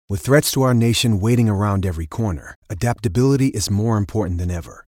With threats to our nation waiting around every corner, adaptability is more important than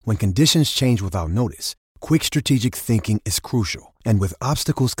ever. When conditions change without notice, quick strategic thinking is crucial. And with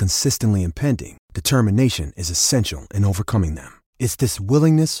obstacles consistently impending, determination is essential in overcoming them. It's this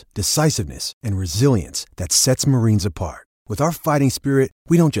willingness, decisiveness, and resilience that sets Marines apart. With our fighting spirit,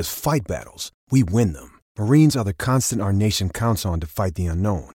 we don't just fight battles, we win them. Marines are the constant our nation counts on to fight the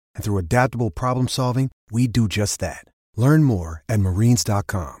unknown. And through adaptable problem solving, we do just that. Learn more at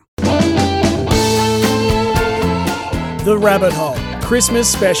marines.com. The Rabbit Hole Christmas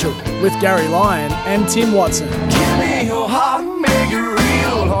Special with Gary Lyon and Tim Watson. Give me your heart, make it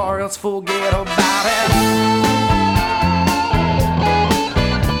real, or else forget about it.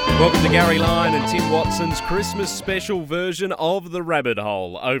 Welcome to Gary Lyon and Tim Watson's Christmas special version of The Rabbit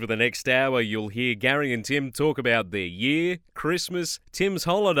Hole. Over the next hour, you'll hear Gary and Tim talk about their year, Christmas, Tim's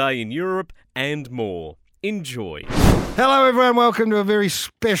holiday in Europe, and more. Enjoy. Hello, everyone. Welcome to a very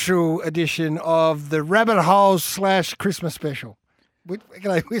special edition of the Rabbit Hole / Christmas special.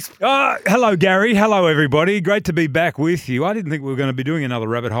 Hello, Gary. Hello, everybody. Great to be back with you. I didn't think we were going to be doing another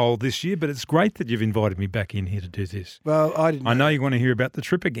Rabbit Hole this year, but it's great that you've invited me back in here to do this. Well, I didn't. I know you want to hear about the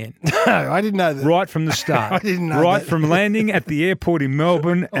trip again. No, I didn't know that. Right from the start. I didn't know Right that. from landing at the airport in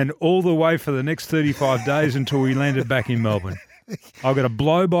Melbourne and all the way for the next 35 days until we landed back in Melbourne. I've got a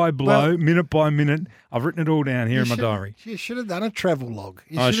blow by blow, minute by minute. I've written it all down here in my diary. You should have done a travel log.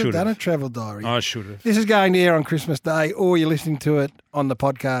 You I should have should done have. a travel diary. I should have. This is going to air on Christmas Day, or you're listening to it on the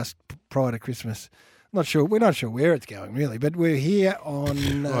podcast prior to Christmas. Not sure. We're not sure where it's going, really, but we're here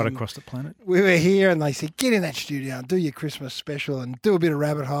on... Right across the planet. We were here and they said, get in that studio and do your Christmas special and do a bit of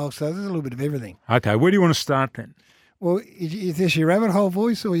Rabbit Hole. So there's a little bit of everything. Okay, where do you want to start then? Well, is this your Rabbit Hole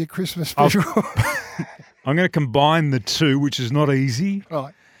voice or your Christmas special? I'm going to combine the two, which is not easy.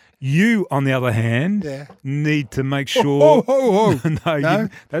 Right. You, on the other hand, Yeah. need to make sure... ho. No,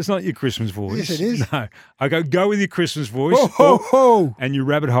 that's not your Christmas voice. Yes, it is. No. I go with your Christmas voice. Ho. And your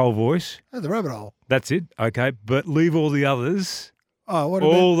rabbit hole voice. Oh, the Rabbit Hole. That's it. Okay. But leave all the others. Oh, what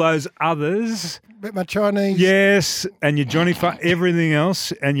All those others. about my Chinese? Yes. And your Johnny everything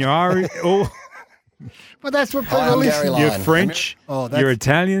else. And your Irish. All, Well, that's what people I'm listen. Gary your Lyon. French. Oh, that's- your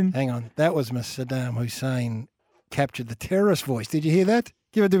Italian. Hang on. That was Miss Saddam Hussein captured the terrorist voice. Did you hear that?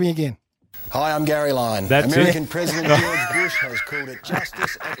 Give it to me again. Hi, I'm Gary Lyon. That's American it. President George Bush has called it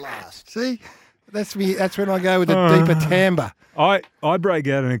justice at last. See? That's me. That's when I go with the deeper timbre. I break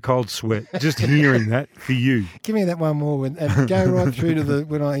out in a cold sweat just hearing that for you. Give me that one more and go right through to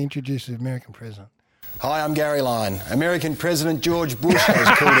when I introduce the American president. Hi, I'm Gary Lyon. American President George Bush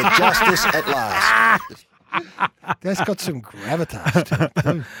has called it justice at last. That's got some gravitas to it too,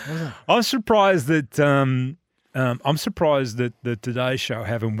 doesn't it? I'm surprised that the Today Show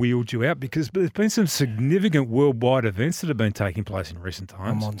haven't wheeled you out because there's been some significant worldwide events that have been taking place in recent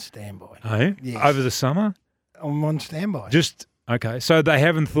times. I'm on standby. Hey? Yes. Over the summer? I'm on standby. Just okay. So they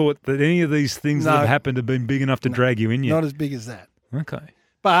haven't thought that any of these things that No. have happened have been big enough to drag you in yet. Not as big as that. Okay.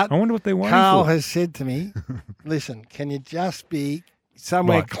 But I wonder what they're waiting Carl for. has said to me, listen, can you just be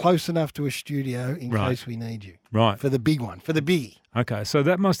somewhere Right. close enough to a studio in Right. case we need you? Right. For the big one, for the biggie. Okay. So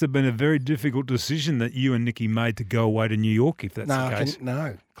that must have been a very difficult decision that you and Nikki made to go away to New York, if that's No, the case.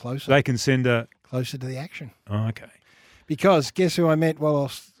 closer. They can send a. Closer to the action. Oh, okay. Because guess who I met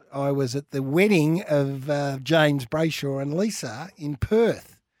while I was at the wedding of James Brayshaw and Lisa in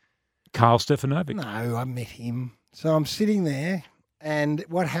Perth? Carl Stefanovic. No, I met him. So I'm sitting there, and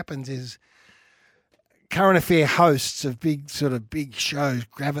what happens is current affair hosts of big shows,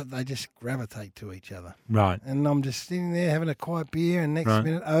 they just gravitate to each other. Right. And I'm just sitting there having a quiet beer, and next Right.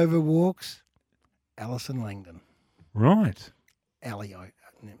 minute over walks Alison Langdon. Right. Allie,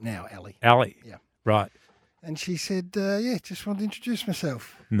 now Allie. Ali. Yeah. Right. And she said, just wanted to introduce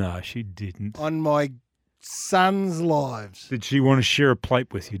myself No, she didn't. on my son's lives. Did she want to share a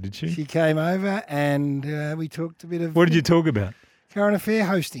plate with you, did she? She came over and we talked a bit of What did you talk about? current affair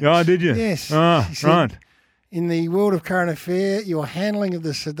hosting. Oh, did you? Yes. Ah, She said, right. in the world of current affair, your handling of the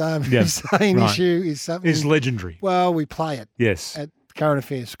Saddam Yeah, Hussein right. issue is something. It's legendary. Well, we play it Yes. at current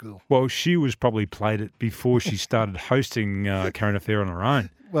affair school. Well, she was probably played it before she started hosting Current Affair on her own.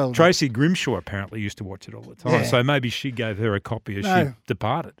 Well, Tracy Grimshaw apparently used to watch it all the time, Yeah. so maybe she gave her a copy as No. she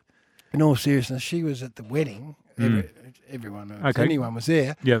departed. in all seriousness, she was at the wedding. Everyone, Okay. anyone was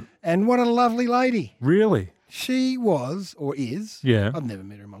there. Yeah. And what a lovely lady. Really? She was, or is. Yeah. I've never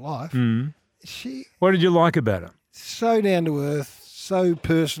met her in my life. Mm. She What did you like about her? so down to earth, so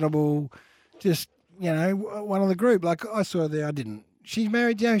personable, just, one of the group. Like I saw her there, I didn't. She's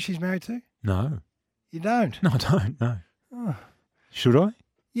married, Joe. She's married too? No. You don't? No, I don't. No. Oh, Should I?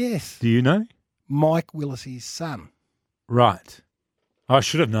 yes. Do you know? Mike Willis's son. Right. I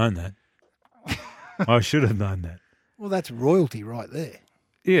should have known that. I should have known that. Well, that's royalty right there.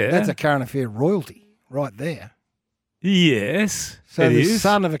 Yeah. That's a current affair royalty right there. Yes. So it the is.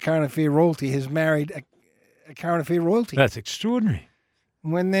 son of a current affair royalty has married a current affair royalty. That's extraordinary.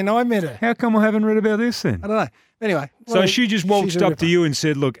 When then I met her. How come I haven't read about this then? I don't know. Anyway. So well, she just she's waltzed a up to ripper. you and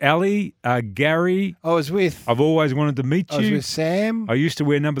said, look, Ali, Gary, I was with I've always wanted to meet I was you. with Sam. I used to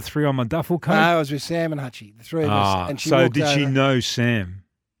wear number 3 on my duffel coat. No, I was with Sam and Hutchie, the three of us. And she so walked did she over. know Sam?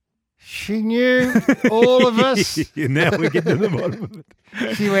 She knew all of us. Now we're getting to the bottom of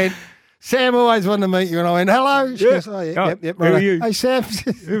it. She went, Sam always wanted to meet you. And I went, hello. She goes, oh, yeah, Oh, yep, who are right. you? Hey, Sam.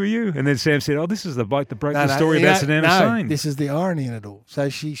 Who are you? And then Sam said, oh, this is the bloke that broke No, the story about Saddam Hussein. this is the irony in it all. So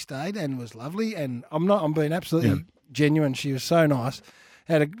she stayed and was lovely. And I'm being absolutely genuine. She was so nice.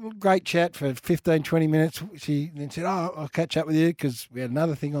 Had a great chat for 15, 20 minutes. She then said, oh, I'll catch up with you because we had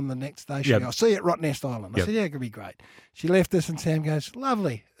another thing on the next day. She Yep. goes, I'll see you at Rottnest Island. I Yep. said, yeah, it could be great. She left us and Sam goes,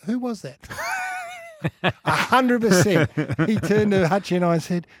 lovely. Who was that? 100%. He turned to Hutchie and I and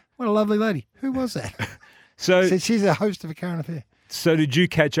said, what a lovely lady. Who was that? So, Said she's a host of a current affair. so did you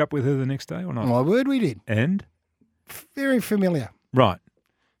catch up with her the next day or not? My word, we did. And? Very familiar. Right.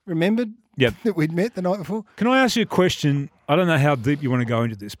 Remembered Yep. that we'd met the night before? Can I ask you a question? I don't know how deep you want to go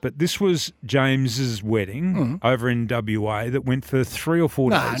into this, but this was James's wedding over in WA that went for 3 or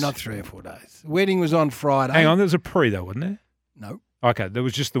 4 No, days. not 3 or 4 days. The wedding was on Friday. Hang on, there was a pre though, wasn't there? No, Okay, there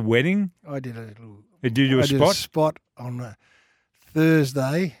was just the wedding. I did a little. Did you do a I did spot? a spot on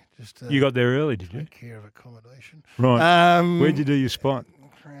Thursday. Just to You got there early, did you? take care of accommodation. Right. Where'd you do your spot?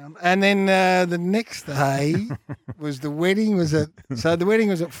 And then the next day was the wedding. So the wedding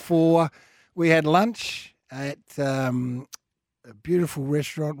was at 4. We had lunch at a beautiful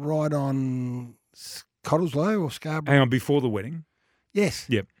restaurant right on Cottesloe or Scarborough. Hang on, before the wedding? Yes.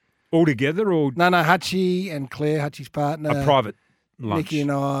 Yep. All together or No, Hutchie and Claire, Hutchie's partner. a private lunch? Nicky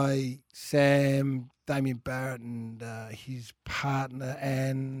and I, Sam, Damien Barrett and his partner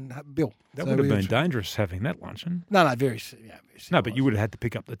and Bill. That So would have we been were dangerous having that luncheon. No, very No, but you would have had to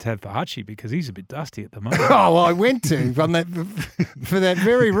pick up the tab for Hutchie because he's a bit dusty at the moment. Oh, well, I went to from that for that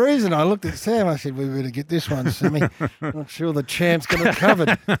very reason. I looked at Sam. I said, "We better get this one, Sammy. Not sure the champ's got it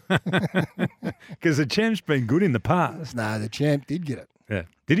covered." Because the champ's been good in the past. No, the champ did get it. Yeah.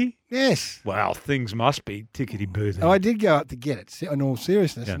 Did he? Yes. Well, things must be tickety-boo then. Oh, I did go up to get it. In all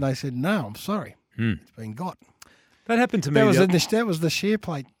seriousness, Yeah. and they said, "No, I'm sorry, it's been got." That happened to me. That was the- that was the share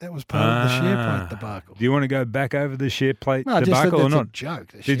plate. That was part of the share plate debacle. Do you want to go back over the share plate No, just that debacle or that's a not? joke.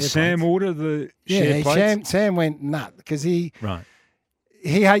 the Did share Sam plates. order the Yeah, share plates? Sam went nut because he Right.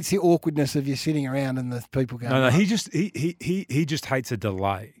 hates the awkwardness of you sitting around and the people going. No, "Oh." he just hates a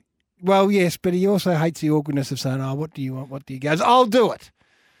delay. Well, yes, but he also hates the awkwardness of saying, "Oh, what do you want? What do you?" Goes, "I'll do it."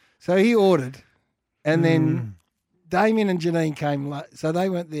 So he ordered, and then Damien and Janine came late, so they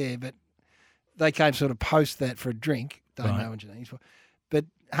weren't there, but they came sort of post that for a drink. Damo Right. and Janine's, but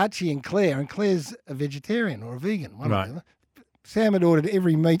Hutchie and Claire's a vegetarian or a vegan. One Right. or the other. Sam had ordered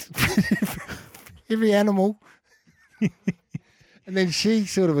every meat, every animal, and then she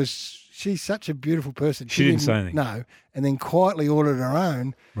sort of was. She's such a beautiful person. She didn't say anything. No, and then quietly ordered her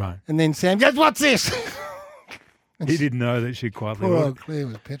own. Right. And then Sam goes, "What's this?" He didn't know that she quietly Poor ordered. old Claire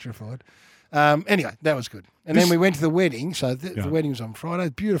was petrified. Anyway, that was good. And then we went to the wedding. So Yeah. the wedding was on Friday.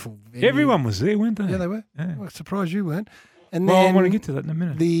 Beautiful venue. Everyone was there, weren't they? Yeah, they were. Yeah. Well, surprised you weren't. And Well, then I want to get to that in a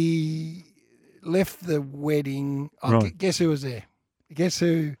minute. left the wedding. Oh, Right. guess who was there? Guess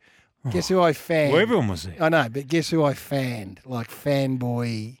who I fanned? Well, everyone was there. I know, but guess who I fanned? Like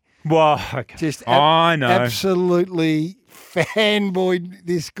fanboy. Well, okay. Just I know. absolutely fanboy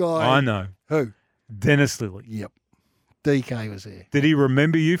this guy. I know. Who? Dennis Lilly. Yep. DK was there. Did he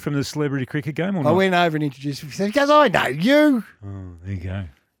remember you from the celebrity cricket game or I not? went over and introduced him. He said, "Because I know you. Oh, there you go.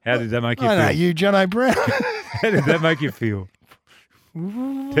 How did that make you I feel? know you, John O'Brien." How did that make you feel?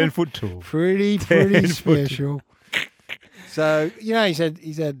 10 foot tall. Pretty 10 foot. special. So, he's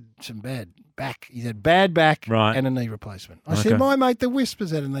had some bad back. He's had bad back Right. and a knee replacement. I Okay. said, "My mate, the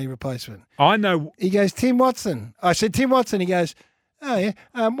Whispers, had a knee replacement." I know. He goes, "Tim Watson." I said, "Tim Watson." He goes, "Oh,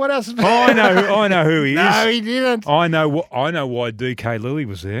 yeah. What else?" I know who he is. No, he didn't. I know why DK Lilly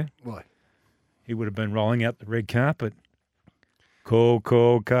was there. Why? He would have been rolling out the red carpet. Call,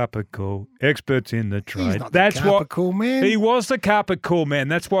 carpet call. Experts in the trade. He's not That's the carpet what call man. he was. The carpet call man.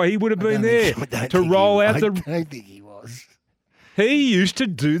 That's why he would have been there I don't to think roll he, out I the. don't think he was. He used to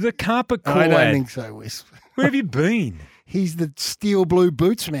do the carpet call. I don't ad. think so, Wes. Where have you been? He's the steel blue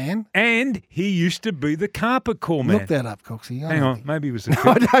boots man. And he used to be the carpet call man. Look that up, Coxie. I Hang don't on, think- maybe he was the I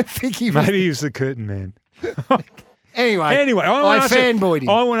curtain. don't think he was. Maybe he was the curtain man. Anyway, I I fanboyed him.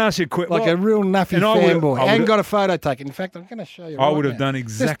 I want to ask you a quick. Like a real nuffy and I would've- fanboy. I I hadn't would've- got a photo taken. In fact, I'm going to show you. I right would have now. done Just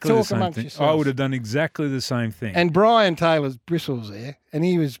exactly the talk same amongst thing. I yourselves. would have done exactly the same thing. And Brian Taylor's bristles there,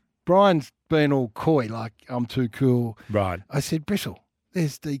 and Brian's been all coy, like I'm too cool. right. I said, Bristle,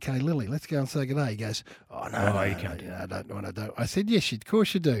 there's DK Lilly. Let's go and say good day. He goes, oh, no, you can't do I don't know what I do. I said, yes, of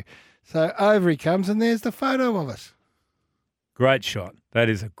course you do. So over he comes, and there's the photo of us. Great shot. That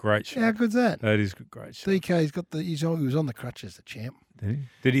is a great shot. How good's that? That is a great shot. DK's got he was on the crutches, the champ.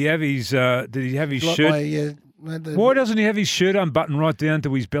 Did he have his Like shirt? Why doesn't he have his shirt unbuttoned right down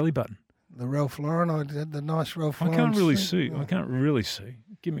to his belly button? The Ralph Lauren, I had the nice Ralph I Lauren. can't really suit. see. I can't really see.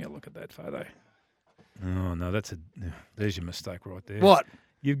 Give me a look at that photo. Oh no, there's your mistake right there. What?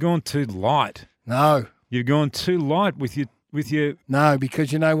 You've gone too light. No, You've gone too light with your. no,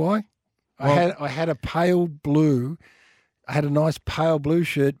 because you know why? I had a pale blue. I had a nice pale blue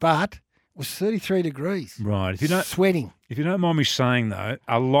shirt, but it was 33 degrees. Right. Sweating. If you don't mind me saying though,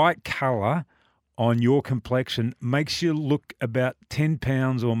 a light colour on your complexion makes you look about 10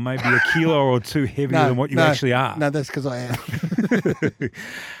 pounds or maybe a kilo or two heavier than what you actually are. No, that's because I am.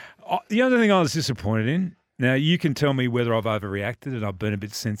 The other thing I was disappointed in. Now you can tell me whether I've overreacted and I've been a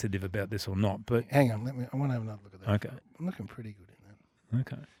bit sensitive about this or not. But Hang on, I want to have another look at that. Okay. I'm looking pretty good in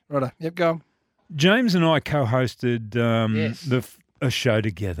that. okay. Righto, yep, go on. James and I co-hosted Yes. a show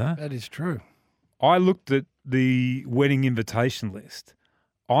together. That is true. I looked at the wedding invitation list.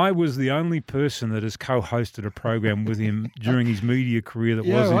 I was the only person that has co-hosted a program with him during his media career that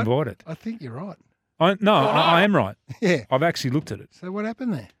was invited. I think you're right. I am right. Yeah. I've actually looked at it. So what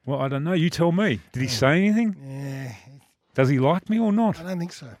happened there? Well, I don't know. You tell me. Did he say anything? Yeah, Does he like me or not? I don't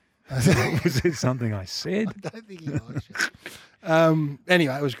think so. Was it something I said? I don't think he likes you.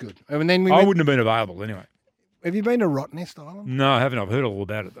 Anyway, it was good. And then we I went, wouldn't have been available anyway. have you been to Rottnest Island? No, I haven't. I've heard all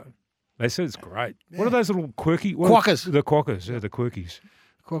about it though. They said it's great. What are those little quirky Quackers. The quackers, yeah, the quirkies.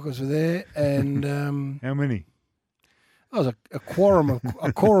 Quackers were there, and How many? I was a quorum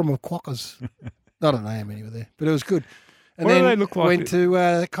of quackers. I don't know how many were there, but it was good. And What do then they look like? Went to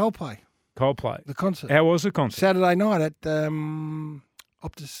Coldplay, Coldplay. the concert, How was the concert? Saturday night at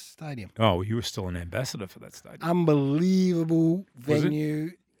Optus Stadium. Oh, well, you were still an ambassador for that stadium. Unbelievable Was it?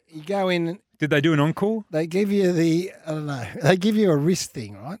 venue. You go in, Did they do an encore? they give you they give you a wrist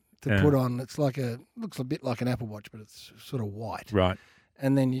thing, right, to Yeah. put on. It's looks a bit like an Apple Watch, but it's sort of white. Right.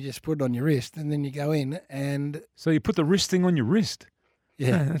 And then you just put it on your wrist, and then you go in, and So you put the wrist thing on your wrist.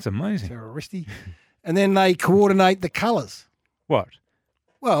 yeah, That's amazing. so a wristy. And then they coordinate the colours. What?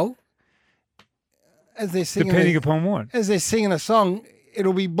 Well, as they're singing, Depending upon what? as they're singing a song,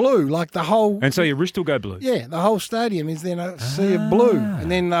 it'll be blue, like the whole. And so your wrist will go blue. Yeah, the whole stadium is then a sea of blue,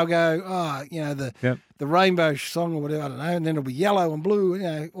 and then they'll go, Yep. the rainbow song or whatever, I don't know, and then it'll be yellow and blue,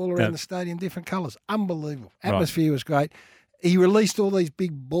 all around Yep. the stadium, different colours. Unbelievable. Right. Atmosphere was great. He released all these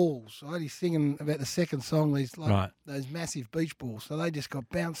big balls, right? He's singing about the second song, those massive beach balls, so they just got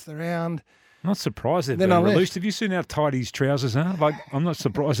bounced around. I'm not surprised they've Then been I left. released. Have you seen how tight his trousers are? Like, I'm not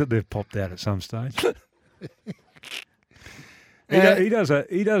surprised that they've popped out at some stage. He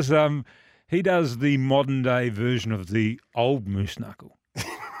does the modern day version of the old moose knuckle.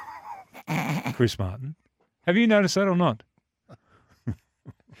 Chris Martin. Have you noticed that or not?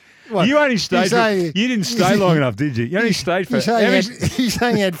 What? You only stayed. say- You didn't stay long enough, did you? You only stayed for. He's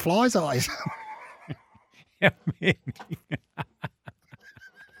saying he had fly's eyes.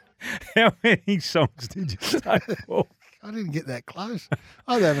 How many songs did you stay for? I didn't get that close.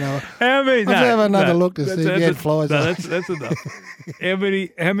 I'd have another. How many? I'll have another look to see if he had flies No, eyes. that's enough.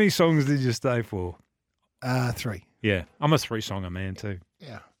 How many songs did you stay for? 3. Yeah, I'm a 3-songer man too.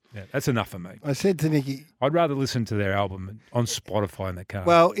 Yeah. Yeah, that's enough for me. I said to Nikki, I'd rather listen to their album on Spotify in the car.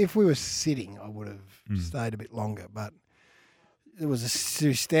 well, if we were sitting, I would have stayed a bit longer, but it was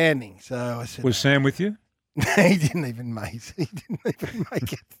standing. So I said, was Sam with you? he didn't even make it.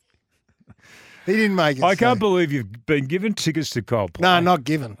 He didn't make it. I can't so- believe you've been given tickets to Coldplay. No, not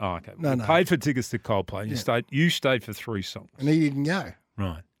given. Oh, okay. No, You no. paid for tickets to Coldplay. And Yeah. You stayed for 3 songs. And he didn't go.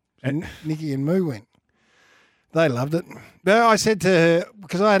 Right. And Nikki and Moo went. They loved it. But I said to her,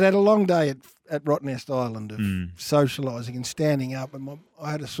 because I had had a long day at Rottnest Island of socialising and standing up, and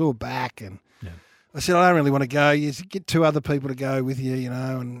I had a sore back, and I said, I don't really want to go. You get 2 other people to go with you,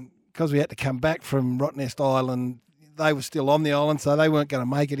 and because we had to come back from Rottnest Island, they were still on the island, so they weren't going to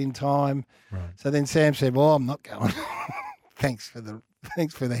make it in time. Right. So then Sam said, well, I'm not going. Thanks for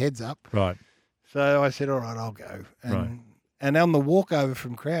the heads up. Right. So I said, all right, I'll go. And, Right. and on the walk over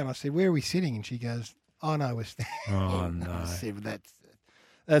from Crown, I said, where are we sitting? And she goes, oh, no, we're standing. Oh, no. I said,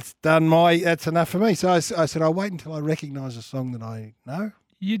 that's enough for me. So I said, I'll wait until I recognise a song that I know.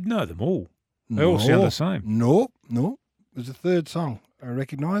 You'd know them all. They all sound the same. No. It was the third song I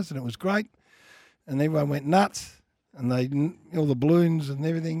recognised, and it was great. And everyone went nuts, and all the balloons and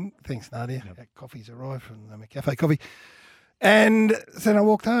everything. Thanks, Nadia. That coffee's arrived from the McCafe Coffee. And then I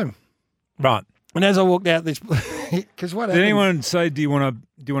walked home. Right. And as I walked out this, because what Did happens, anyone say, do you want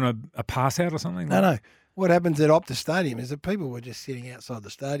a pass out or something? No. What happens at Optus Stadium is that people were just sitting outside the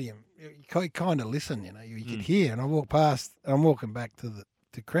stadium. You kind of listen, you could hear. And I walked past, and I'm walking back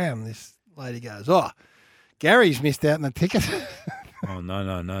to Crown. This lady goes, "Oh, Gary's missed out on the ticket." Oh, no,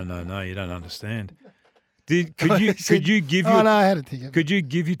 you don't understand. Could you give Oh, your, no, I had a ticket. Could you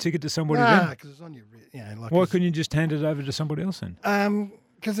give your ticket to somebody No, then? because it's on your wrist. Why couldn't you just hand it over to somebody else then?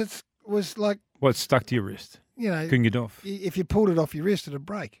 Because it was like, It's stuck to your wrist. Couldn't get off. if you pulled it off your wrist, it'd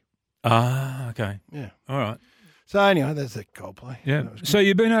break. Ah, okay. Yeah. All right. So anyway, that's a Coldplay. Yeah. That was good. So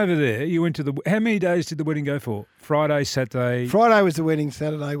you've been over there. You went to how many days did the wedding go for? Friday, Saturday, Friday was the wedding.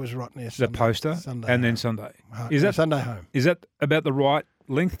 Saturday was Rottnest. the Sunday, poster, Sunday and then home. Sunday. Is that Sunday home? Is that about the right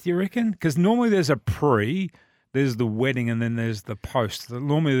length, do you reckon? Because normally there's a pre, there's the wedding, and then there's the post.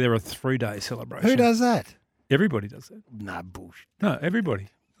 Normally there are 3-day celebrations. Who does that? Everybody does that. Nah, bullshit. No, everybody.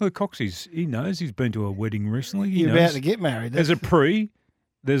 Look, Coxie's, he knows. He's been to a wedding recently. He You're knows. about to get married. There's a pre,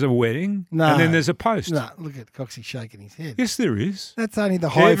 there's a wedding, No. and then there's a post. No, look at Coxie shaking his head. Yes, there is. That's only the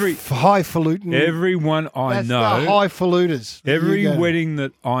Every- highfalutin. Everyone I that's know. the highfaluters. Every You go. wedding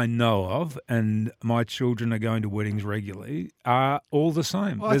that I know of, and my children are going to weddings regularly, are all the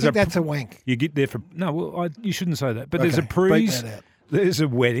same. Well, I think that's a wank. You get there for you shouldn't say that. But there's a Okay, pre, break that out. there's a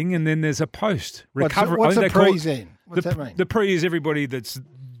wedding, and then there's a post. What's I think a they call pre it- then? What's that mean? The pre is everybody that's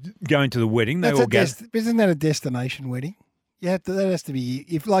going to the wedding. They That's all gather. isn't that a destination wedding? That has to be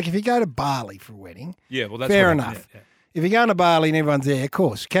if you go to Bali for a wedding. Yeah, well, that's fair what enough. Yeah. If you're going to Bali and everyone's there, of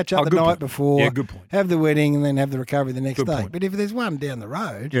course, catch up Oh, the good night point. before. Yeah, good point. Have the wedding and then have the recovery the next Good day. point. But if there's one down the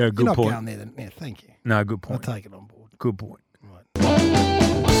road, Yeah, you're good not point. going there. Then, yeah, thank you. No, good I'll point. take it on board. Good point.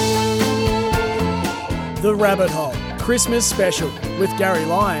 The Rabbit Hole Christmas Special with Gary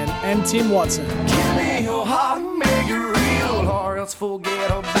Lyon and Tim Watson. Give me your heart and make it real, or else forget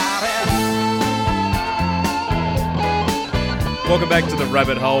about it. Welcome back to the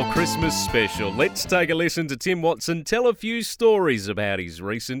Rabbit Hole Christmas Special. Let's take a listen to Tim Watson tell a few stories about his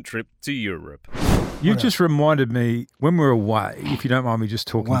recent trip to Europe. You just reminded me when we were away, if you don't mind me just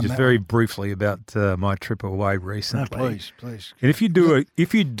talking One, just that very one. briefly about my trip away recently. Please. And if you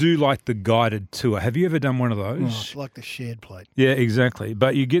do like the guided tour, have you ever done one of Oh, those? it's like the shared plate. Yeah, exactly.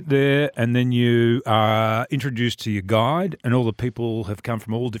 But you get there and then you are introduced to your guide, and all the people have come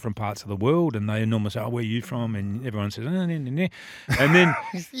from all different parts of the world, and they normally say, "Oh, where are you from?" And everyone says, "Oh, nah, nah, nah." And then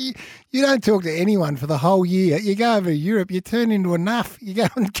You don't talk to anyone for the whole year. You go over to Europe, you turn into a nuff. You go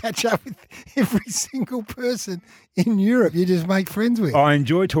and catch up with every single person in Europe. You just make friends with. I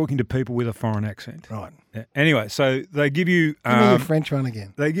enjoy talking to people with a foreign accent. Right. Yeah. Anyway, so they give you Give me your French one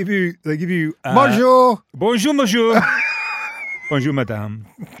again. they give you Bonjour. Bonjour, monsieur. Bonjour, madame.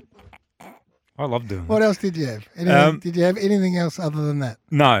 I love doing What that. else did you have? Did you have anything else other than that?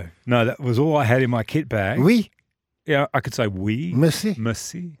 No, that was all I had in my kit bag. Oui. Yeah, I could say oui. Merci.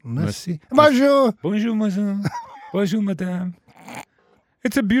 Merci. Merci. Bonjour. Bonjour, monsieur. Bonjour, madame.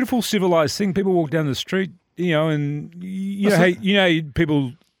 It's a beautiful, civilized thing. People walk down the street, and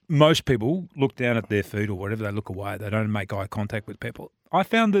most people look down at their food or whatever. They look away. They don't make eye contact with people. I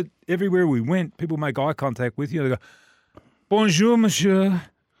found that everywhere we went, people make eye contact with you. They go, bonjour, monsieur.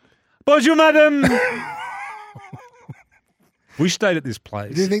 Bonjour, madame. We stayed at this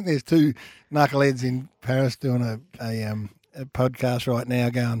place. Do you think there's two knuckleheads in Paris doing a podcast right now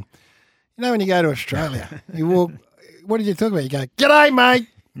going, when you go to Australia, you walk, what did you talk about? You go, g'day, mate.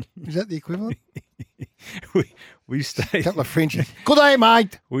 Is that the equivalent? we stayed. A couple of Frenchies. Good day,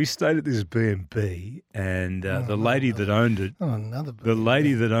 mate. We stayed at this B&B, and the lady that owned it, Oh, another. the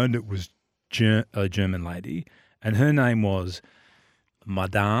lady that owned it was a German lady, and her name was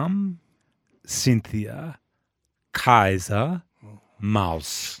Madame Cynthia Kaiser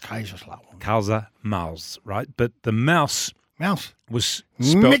Maus. Kaiser Maus, right? But the mouse Mouse. was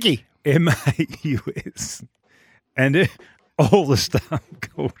spelled Mickey. M-A-U-S. And all the staff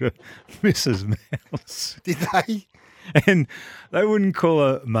called her Mrs. Mouse. Did they? And they wouldn't call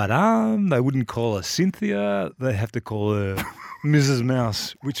her Madame. They wouldn't call her Cynthia. They have to call her Mrs.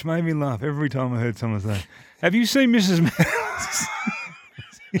 Mouse, which made me laugh every time I heard someone say, "Have you seen Mrs. Mouse?"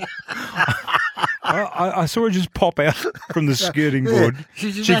 I saw her just pop out from the skirting board.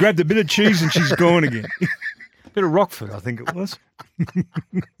 She grabbed a bit of cheese and she's gone again. Bit of Rockford, I think it was.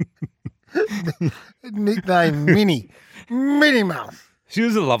 Nickname Minnie. Minnie Mouse. She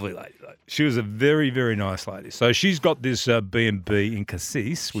was a lovely lady, though. She was a very, very nice lady. So she's got this B&B in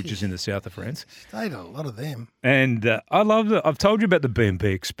Cassis, which is in the south of France. Stayed at a lot of them. And I love it. I've told you about the B&B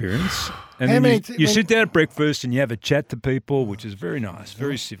experience. And How then many you sit down at breakfast and you have a chat to people, which is very nice,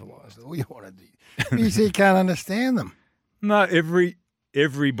 very civilised. All you want to do. You see, you can't understand them. No,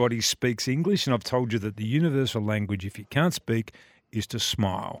 everybody speaks English, and I've told you that the universal language, if you can't speak, is to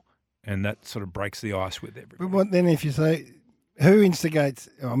smile. And that sort of breaks the ice with everybody. But what then if you say, who instigates?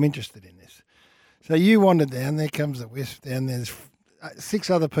 Oh, I'm interested in this. So you wandered down. There comes the wisp down. There's 6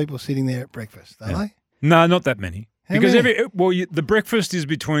 other people sitting there at breakfast, are they? No, not that many. How because many? The breakfast is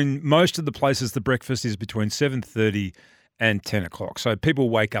between most of the places. The breakfast is between 7:30 and 10 o'clock. So people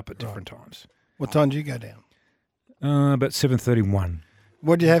wake up at different times. What time do you go down? About 7:31.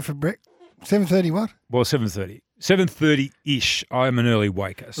 What do you have for breakfast? 7:30 what? Well, 7:30. 7:30-ish. I'm an early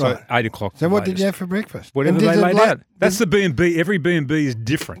waker, so Right. 8 o'clock. So the what did latest. you have for breakfast? Whatever And they did it laid like- out. That's the B&B. Every B&B is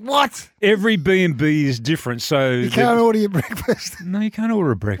different. What? Every B&B is different. So You can't order your breakfast. No, you can't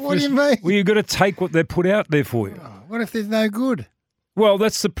order a breakfast. What do you mean? Well, you've got to take what they put out there for you. What if there's no good? Well,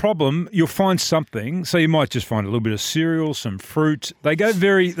 that's the problem. You'll find something. So you might just find a little bit of cereal, some fruit. They go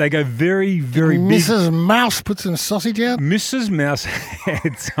very, very big. Mrs. Mouse put some sausage out. Mrs. Mouse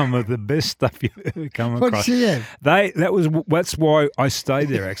had some of the best stuff you've ever come What'd across. she have? That's why I stayed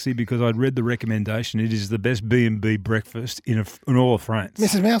there actually, because I'd read the recommendation. It is the best B&B breakfast in all of France.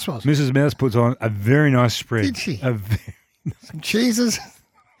 Mrs. Mouse was. Mrs. Mouse puts on a very nice spread. Did she? Some cheeses.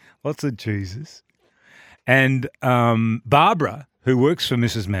 Lots of cheeses. And Barbara, who works for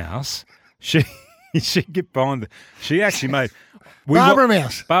Mrs. Mouse, she get behind. She actually made Barbara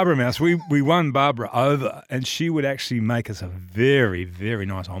Mouse. Barbara Mouse. We won Barbara over, and she would actually make us a very, very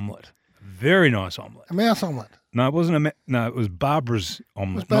nice omelette. Very nice omelette. A mouse omelette. No, it wasn't no, it was Barbara's Was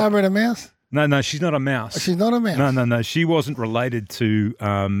omelette. Barbara a mouse? No, she's not a mouse. Oh, she's not a mouse. No. She wasn't related to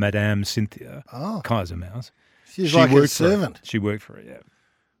Madame Cynthia Kaiser Mouse. She's like a worked for her. servant. She worked for her, yeah.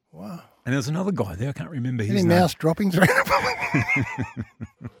 Wow. And there was another guy there. I can't remember his Any name. mouse droppings around?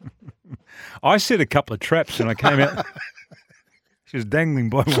 I set a couple of traps and I came out. She was dangling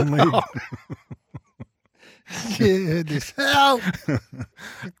by one leg. She heard this. Help! Got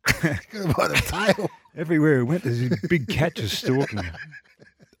her by the tail. Everywhere we went, there's a big cat just stalking her.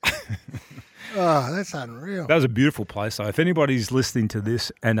 Oh, that's unreal. That was a beautiful place. So if anybody's listening to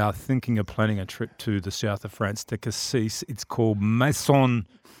this and are thinking of planning a trip to the south of France, to Cassis, it's called Maison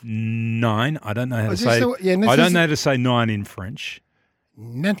 9. I don't know how to say. I don't know how to say 9 in French.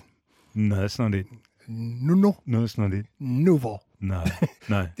 No, No, that's not it. no, No, that's not it. nouveau. No.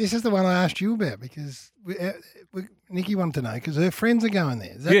 This is the one I asked you about because Nikki wanted to know because her friends are going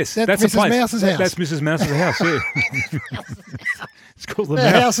there. Is that, Yes, that's the Mrs. place. Mouse's house. That's Mrs. Mouse's house. Yeah. It's called the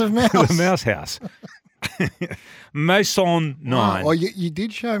House of Mouse. The Mouse House. Maison 9. Oh, you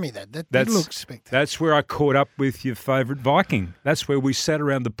did show me that. That did look spectacular. That's where I caught up with your favourite Viking. That's where we sat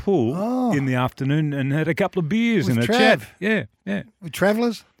around the pool in the afternoon and had a couple of beers With and a Trav. chat. Yeah. With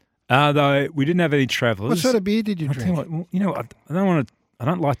travellers? Though we didn't have any travellers. What sort of beer did you I'll tell drink? you what, well, you know, I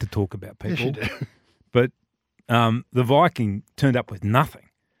don't like to talk about people. Yes, you do. But the Viking turned up with nothing.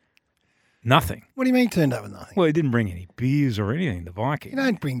 Nothing. What do you mean turned up with nothing? Well, he didn't bring any beers or anything, the Viking. You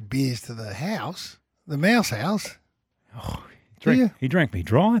don't bring beers to the house, the Mouse house. He drank me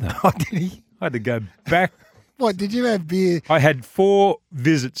dry, though. Oh, did he? I had to go back. What, did you have beer? I had 4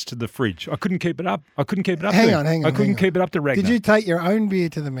 visits to the fridge. I couldn't keep it up. Hang on. I couldn't keep it up to Ragnar. Did you take your own beer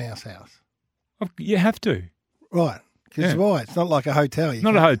to the Mouse house? You have to. Right. Because Yeah. why? It's not like a hotel.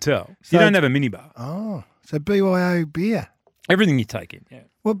 Not a hotel. So You don't have a minibar. Oh, so BYO beer. Everything you take in. Yeah.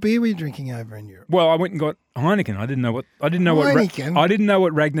 What beer were you drinking over in Europe? Well, I went and got Heineken. I didn't know what Heineken? I didn't know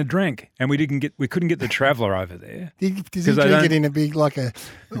what Ragnar drank, and we couldn't get the Traveller over there. Did he 'Cause drink I don't- it in a big like an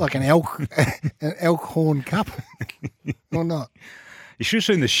elk horn cup, or not? You should have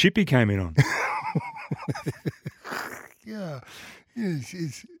seen the ship he came in on. Yeah, it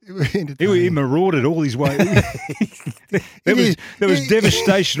was He entertaining. marauded all his way. There was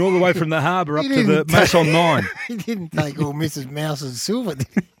devastation all the way from the harbour up He to the didn't Maison 9. He didn't take all Mrs. Mouse's silver. Did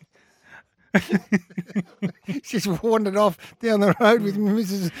he? Just wandered off down the road with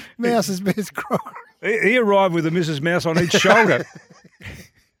Mrs. Mouse's best crockery. He arrived with a Mrs. Mouse on each shoulder.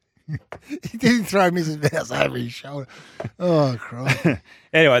 He didn't throw Mrs. Mouse over his shoulder. Oh, Christ.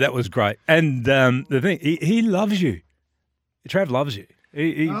 Anyway, that was great. And the thing, he loves you. Trav loves you.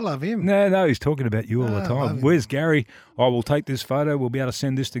 I love him. No, he's talking about you all the I love time. him. Where's Gary? I will take this photo. We'll be able to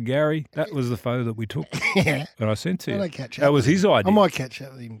send this to Gary. That was the photo that we took Yeah. that I sent to you. Might catch up That was with his him. idea. I might catch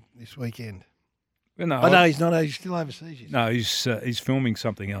up with him this weekend. Well, no, Oh, no, he's not. He's still overseas. no, he's filming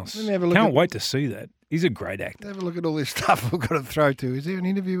something else. Let me have a look Can't at- wait to see that. He's a great actor. Have a look at all this stuff we've got to throw to. Is there an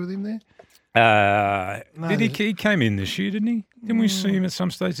interview with him there? No, Did he came in this year, didn't he? Didn't we see him at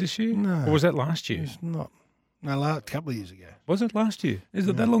some stage this year? No. Or was that last year? It's not. No, a couple of years ago. Was it last year? Is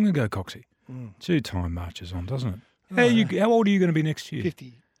it that long ago, Coxie? Mm. Gee, time marches on, doesn't it? How old are you going to be next year?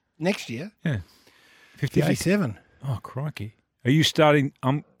 50. Next year? Yeah. 58? 57. Oh, crikey. Are you starting?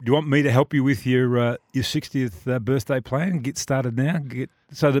 Do you want me to help you with your 60th birthday plan? Get started now,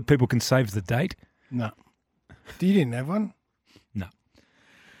 so that people can save the date. No. You didn't have one? No,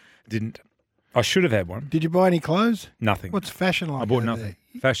 didn't. I should have had one. Did you buy any clothes? Nothing. What's fashion like? I bought over nothing.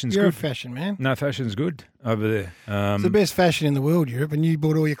 there? Fashion's You're a good. fashion man. No, fashion's good over there. It's the best fashion in the world, Europe, and you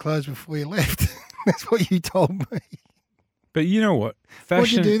bought all your clothes before you left. That's what you told me. But you know what? Fashion,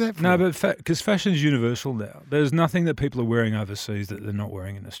 What'd you do that for? No, but because fashion's universal now. There's nothing that people are wearing overseas that they're not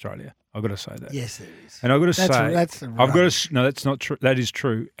wearing in Australia. I've got to say that. Yes, there is. And I've got to say, that's the I've got rubbish. to. No, that's not true. That is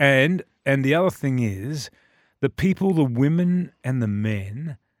true. And the other thing is, the people, the women and the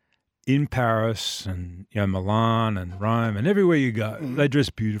men in Paris and Milan and Rome and everywhere you go, they dress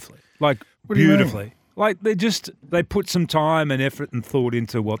beautifully, like What do you mean? beautifully. Like they put some time and effort and thought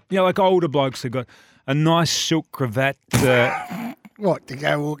into what like older blokes. They've got a nice silk cravat. What, to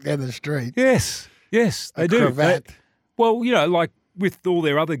go walk down the street? Yes, they A do. cravat? Well, like with all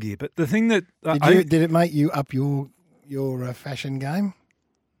their other gear. But the thing that Did it make you up your fashion game?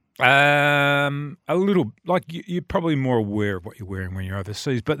 a little, like you're probably more aware of what you're wearing when you're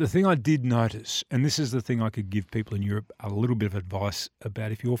overseas. But the thing I did notice, and this is the thing I could give people in Europe a little bit of advice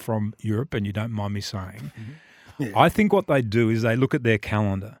about if you're from Europe and you don't mind me saying, I think what they do is they look at their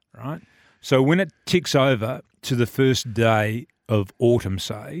calendar, right? So when it ticks over to the first day of autumn,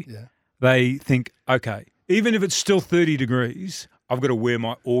 say, they think, okay, even if it's still 30 degrees, I've got to wear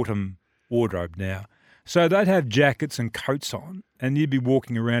my autumn wardrobe now. So they'd have jackets and coats on, and you'd be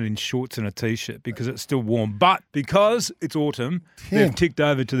walking around in shorts and a T-shirt because it's still warm. But because it's autumn, they've ticked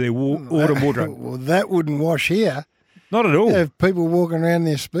over to their autumn wardrobe. Well, that wouldn't wash here. Not at all. You have people walking around in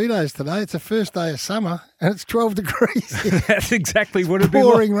their Speedos today. It's the first day of summer, and it's 12 degrees. That's exactly what it'd be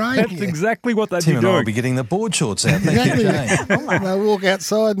pouring like. rain That's here. exactly what they'd Tim be and I will doing. be getting the board shorts out. Thank you, Exactly. Jane. They walk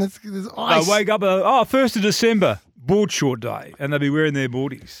outside and there's ice. They wake up, 1st of December, board short day, and they'll be wearing their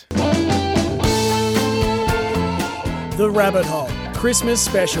boardies. The Rabbit Hole Christmas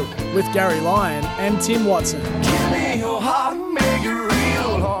Special with Gary Lyon and Tim Watson. Give me your heart, make it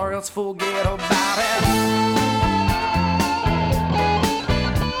real, or else forget about it.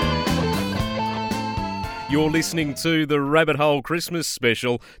 You're listening to the Rabbit Hole Christmas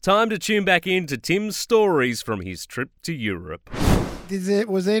Special. Time to tune back in to Tim's stories from his trip to Europe.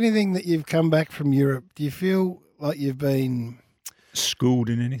 Was there anything that you've come back from Europe? Do you feel like you've been, Schooled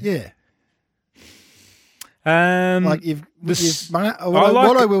in anything? yeah, Like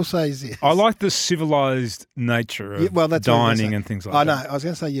what I will say is this. I like the civilised nature of That's what I was gonna dining say. and things like I that. know. I was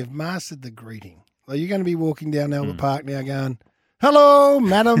going to say you've mastered the greeting. Like you're going to be walking down Albert Park now going, hello,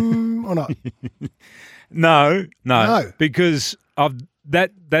 madam, or not? No, No. because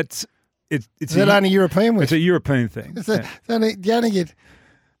that's it's Is that only European it's wisp? a European thing. Do you only get,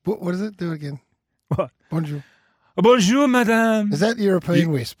 what is it? Do it again. What? Bonjour. Bonjour, madame. Is that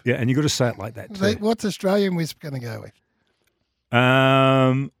European wisp? Yeah, and you got to say it like that too. What's Australian wisp going to go with?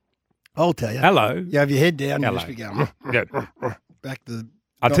 I'll tell you. Hello. You have your head down, Hello. you just be going Yeah. back to the...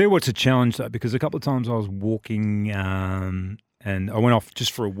 I'll tell you what's a challenge though, because a couple of times I was walking and I went off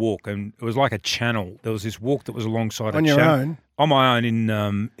just for a walk, and it was like a channel. There was this walk that was alongside On a your channel. own? On my own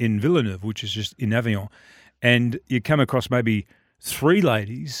in Villeneuve, which is just in Avignon, and you come across maybe 3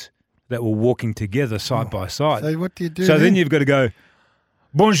 ladies that were walking together side by side. So what do you do So then you've got to go,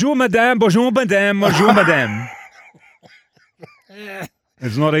 bonjour madame, bonjour madame, bonjour madame.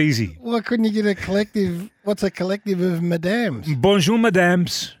 It's not easy. Why couldn't you get a collective, what's a collective of madams? Bonjour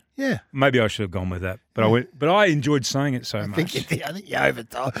madames. Yeah. Maybe I should have gone with that, but I enjoyed saying it so much. I think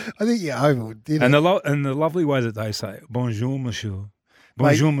you overdid it. And the lovely way that they say it, bonjour monsieur,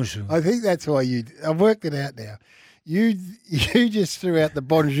 bonjour monsieur. I think that's why I've worked it out now. You just threw out the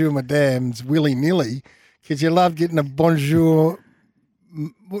bonjour madams willy-nilly because you love getting a bonjour.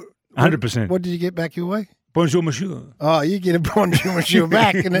 100%. What did you get back your way? Bonjour monsieur. Oh, you get a bonjour monsieur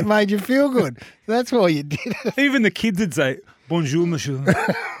back and it made you feel good. That's why you did it. Even the kids would say, bonjour monsieur.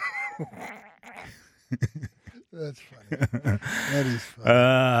 That's funny. That is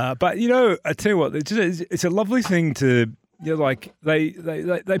funny. But I tell you what, it's a lovely thing to like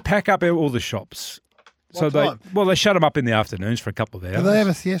they pack up all the shops What time? They shut them up in the afternoons for a couple of hours. Do they have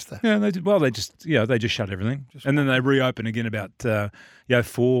a siesta? Yeah, they just shut everything, and then they reopen again about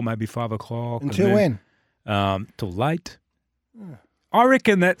 4, maybe 5 o'clock. Until when? Till late. I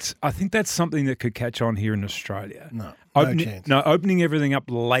reckon I think that's something that could catch on here in Australia. No chance. No, opening everything up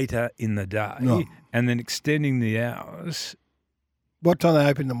later in the day No. and then extending the hours. What time they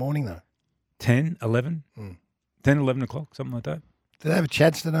open in the morning, though? 10, 11, 10, 11 o'clock, something like that. Do they have a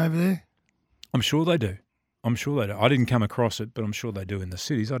Chadstone over there? I'm sure they do. I didn't come across it, but I'm sure they do in the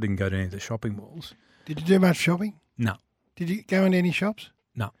cities. I didn't go to any of the shopping malls. Did you do much shopping? No. Did you go into any shops?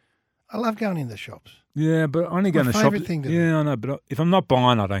 No. I love going in the shops. Yeah, but I only go in the favourite shops. thing to do. Yeah, I know, but if I'm not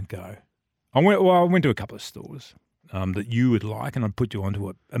buying, I don't go. I went to a couple of stores that you would like, and I'd put you onto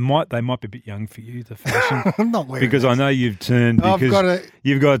it. They might be a bit young for you, the fashion. I'm not wearing because this. I know you've turned. I've Because got a-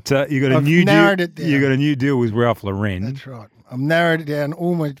 you've got a I've new deal. narrowed it down. You got a new deal with Ralph Lauren. That's right. I've narrowed it down,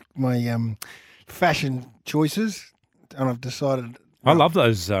 all my fashion choices, and I've decided. I love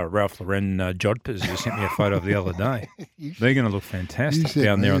those Ralph Lauren jodhpurs you sent me a photo of the other day. They're going to look fantastic sent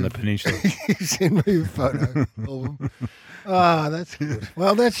down there me on a- the peninsula. You send me a photo of them. Ah, that's good.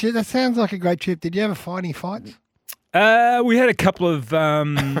 Well, that's it. That sounds like a great trip. Did you ever fight any fights? We had a couple of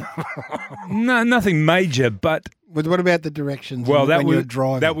nothing major, but What about the directions? well, when you were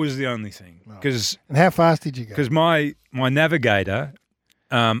driving? that was the only thing because And how fast did you go? my navigator,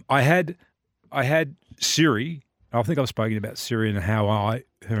 I had Siri. I think I've spoken about Siri and how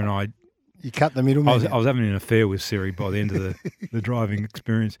her and I You cut the middle. I was having an affair with Siri by the end of the driving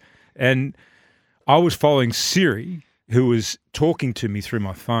experience. And I was following Siri, who was talking to me through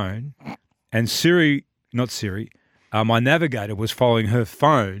my phone, and my navigator was following her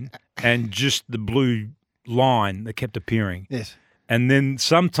phone and just the blue line that kept appearing. Yes. And then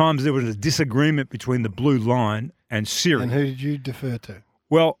sometimes there was a disagreement between the blue line and Siri. And who did you defer to?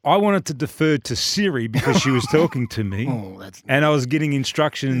 Well, I wanted to defer to Siri because she was talking to me. Oh, that's And I was getting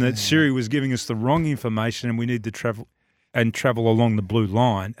instruction that Siri was giving us the wrong information and we need to travel along the blue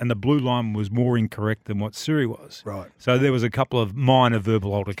line. And the blue line was more incorrect than what Siri was. right. So there was a couple of minor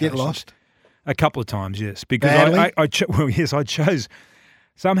verbal altercations. Get lost. A couple of times, yes. Because Badly? I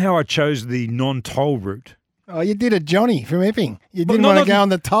chose the non-toll route. Oh, you did it, Johnny from Epping. You Well, didn't no, want not- to go on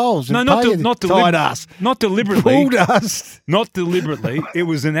the tolls. And No, pay not tied deliberately. us. Not deliberately. Pulled us. Not deliberately. It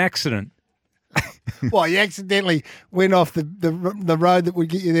was an accident. Well, you accidentally went off the road that would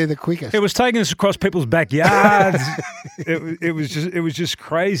get you there the quickest. It was taking us across people's backyards. it was just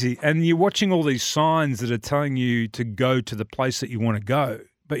crazy. And you're watching all these signs that are telling you to go to the place that you want to go,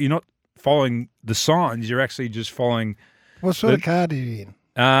 but you're not following the signs. You're actually just following What sort of car did you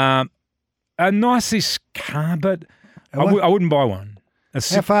in? a nicest car, but I wouldn't buy one. How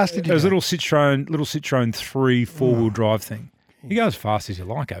fast did you It was a go? little Citroen 3 4-wheel drive thing. You go as fast as you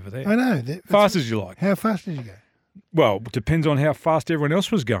like over there. I know. Fast as you like. How fast did you go? Well, it depends on how fast everyone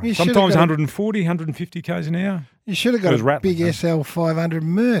else was going. You should've Sometimes got a- 140, 150 k's an hour. You should have It got was a rattling, big huh? SL 500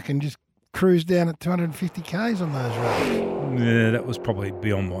 Merc and just cruise down at 250 k's on those roads. Yeah, that was probably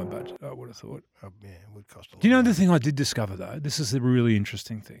beyond my budget, I would have thought. Oh, yeah, it would cost a lot. Do you know the thing I did discover, though? This is the really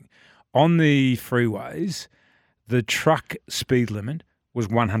interesting thing. On the freeways, the truck speed limit was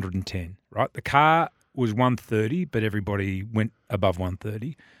 110, right? The car was 130, but everybody went above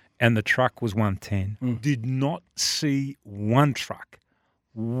 130, and the truck was 110. Did not see one truck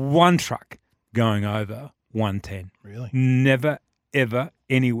going over 110. Really? Never, ever,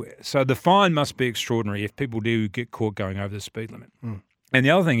 anywhere. So the fine must be extraordinary if people do get caught going over the speed limit. And the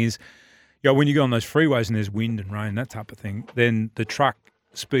other thing is, when you go on those freeways and there's wind and rain, that type of thing, then the truck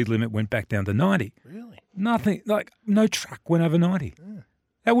speed limit went back down to 90. Really? Nothing, no truck went over 90.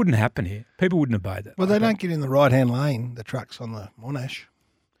 That wouldn't happen here. People wouldn't obey that. Well, they don't get in the right-hand lane, the trucks on the Monash.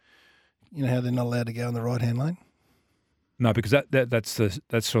 You know how they're not allowed to go in the right-hand lane? No, because that's sort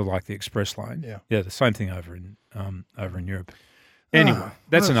of like the express lane. Yeah. The same thing over in Europe. Anyway,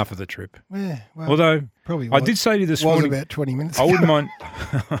 that's well, enough of the trip. Yeah, well, Although probably I did say to you this was morning, about 20 minutes I wouldn't ago. mind.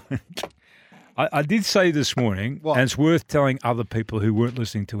 I did say this morning, What? and it's worth telling other people who weren't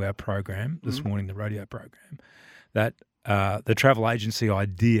listening to our program Mm-hmm. this morning, the radio program, that the travel agency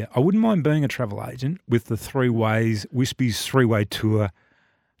idea, I wouldn't mind being a travel agent with the Wispy's three-way tour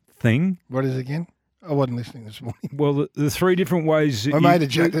thing. What is it again? I wasn't listening this morning. Well, the three different ways. I made a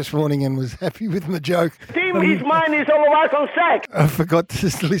joke this morning and was happy with my joke. Tim, his mind is all about on sex. I forgot to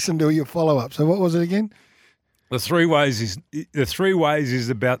just listen to your follow-up. So what was it again? The three ways is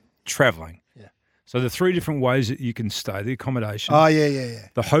about travelling. Yeah. So the three different ways that you can stay: the accommodation, Oh, yeah.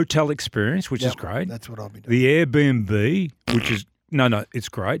 the hotel experience, which is Yep, great, That's what I'll be doing. the Airbnb, which is No, it's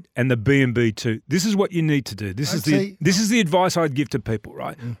great. And the B&B too. This is what you need to do. This is the advice I'd give to people,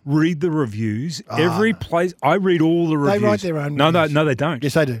 right? Read the reviews. Every place, I read all the reviews. They write their own No, reviews. no, they don't.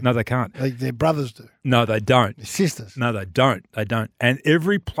 Yes, they do. No, they can't. Their brothers do. No, they don't. Their sisters. No, they don't. They don't. And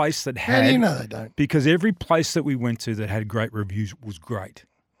every place that had... How do you know they don't? Because every place that we went to that had great reviews was great.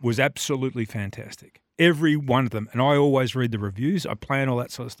 Was absolutely fantastic. Every one of them. And I always read the reviews. I plan all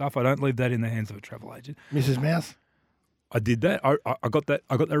that sort of stuff. I don't leave that in the hands of a travel agent. Mrs. Mouse? I did that. I got that.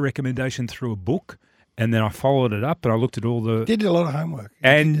 I got that recommendation through a book, and then I followed it up, and I looked at all the... Did a lot of homework.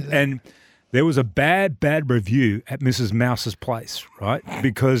 And there was a bad review at Mrs. Mouse's place, right?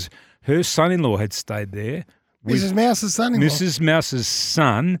 Because her son-in-law had stayed there. Mrs. Mouse's son-in-law? Mrs. Mouse's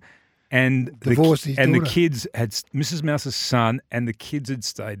son and divorced his daughter. The kids had... Mrs. Mouse's son and the kids had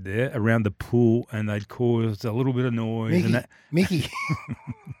stayed there around the pool, and they'd caused a little bit of noise. Mickey.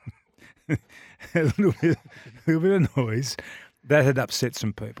 A little bit of noise that had upset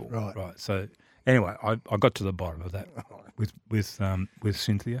some people. Right. So anyway, I got to the bottom of that with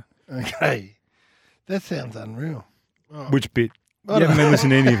Cynthia. Okay. That sounds unreal. Oh. Which bit? You haven't been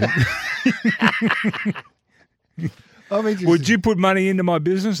listening to any of it. Would you put money into my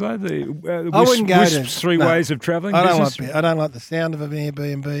business though? I wouldn't go to three ways of travelling. I don't like the sound of an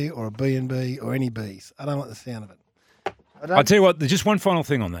Airbnb or a B&B or any Bs. I don't like the sound of it. I'll tell you what, there's just one final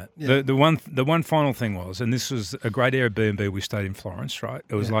thing on that. Yeah. The one final thing was, and this was a great Airbnb, we stayed in Florence, right?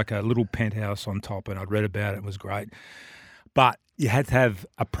 It was like a little penthouse on top, and I'd read about it. It was great. But you had to have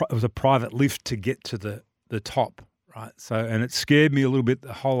it was a private lift to get to the top, right? So, and it scared me a little bit,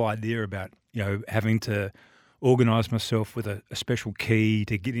 the whole idea about, having to organise myself with a special key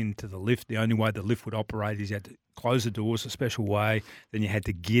to get into the lift. The only way the lift would operate is you had to close the doors a special way. Then you had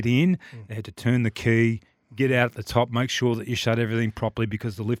to get in. You had to turn the key, get out at the top, make sure that you shut everything properly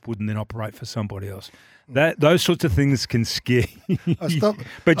because the lift wouldn't then operate for somebody else. Those sorts of things can scare you. I stopped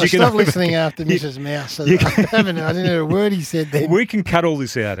listening after Mrs. Mouse. So I didn't know a word he said then. We can cut all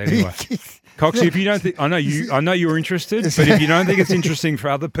this out anyway. Coxie, if you don't think, I know you were interested, but if you don't think it's interesting for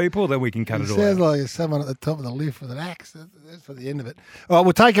other people, then we can cut it all out. Sounds like someone at the top of the lift with an axe. That's for the end of it. All right,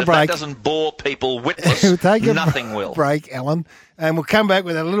 we'll take a break. If that doesn't bore people witless, we'll take nothing will. Break, Alan, and we'll come back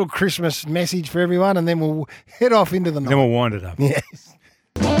with a little Christmas message for everyone, and then we'll head off into the night. Then we'll wind it up. Yes.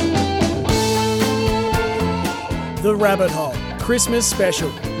 The Rabbit Hole Christmas Special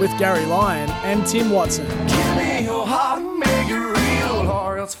with Gary Lyon and Tim Watson. Give me your heart, make it real,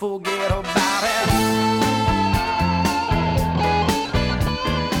 or else forget about it.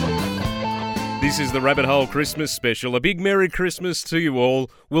 This is the Rabbit Hole Christmas Special. A big Merry Christmas to you all.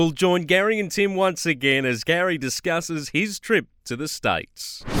 We'll join Gary and Tim once again as Gary discusses his trip to the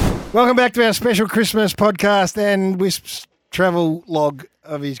States. Welcome back to our special Christmas podcast and Wisp's travel log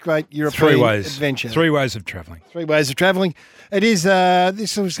of his great European adventure. 3 ways of travelling. 3 ways of travelling. It is,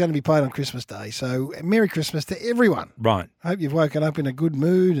 this was going to be played on Christmas Day, so Merry Christmas to everyone. Right. I hope you've woken up in a good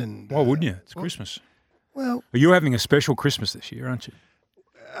mood. And why wouldn't you? It's Christmas. Well, you're having a special Christmas this year, aren't you?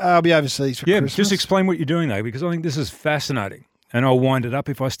 I'll be overseas for Christmas. Just explain what you're doing though, because I think this is fascinating. And I'll wind it up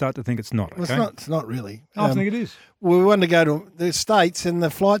if I start to think it's not. Okay? Well, it's not really. I think it is. We wanted to go to the States, and the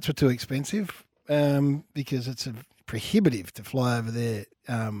flights were too expensive because it's prohibitive to fly over there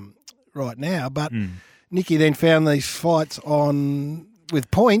right now. But Nikki then found these flights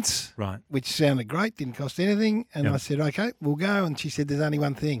with points, right, which sounded great, didn't cost anything. And I said, okay, we'll go. And she said, there's only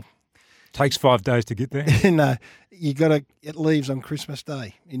one thing. Takes 5 days to get there. No, it leaves on Christmas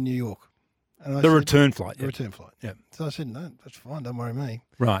Day in New York. And the return flight. The return flight. Yeah. So I said, no, that's fine. Don't worry me.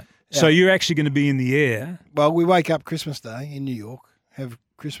 Right. Yeah. So you're actually going to be in the air. Well, we wake up Christmas Day in New York, have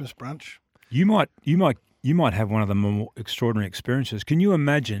Christmas brunch. You might have one of the more extraordinary experiences. Can you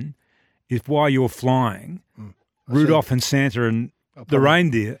imagine if while you're flying, Rudolph and Santa and the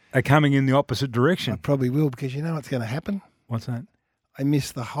reindeer are coming in the opposite direction? I probably will, because you know what's going to happen? What's that? I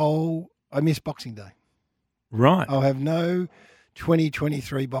miss Boxing Day. Right. I'll have no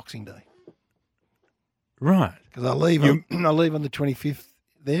 2023 Boxing Day. Right. Because I leave on the 25th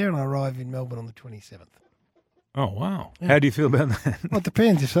there, and I arrive in Melbourne on the 27th. Oh, wow. Yeah. How do you feel about that? Well, it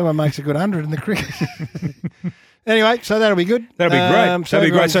depends. If someone makes a good 100 in the cricket. Anyway, so that'll be good. That'll be great. So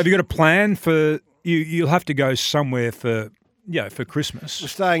have you got a plan for you'll have to go somewhere for Christmas? We're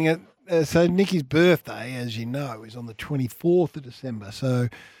staying at so Nikki's birthday, as you know, is on the 24th of December. So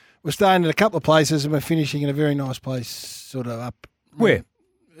we're staying at a couple of places, and we're finishing in a very nice place, sort of up. Where?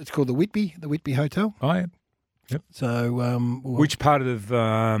 It's called the Whitby Hotel. Oh, yeah. Yep. So, which part of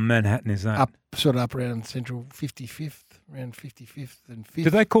Manhattan is that? Up around central 55th, around 55th and 5th. Do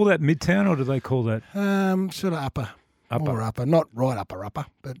they call that Midtown, or do they call that? Sort of upper. More upper, not right upper,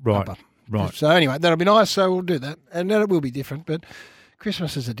 but right. upper. Right. So anyway, that'll be nice. So we'll do that, and then it will be different. But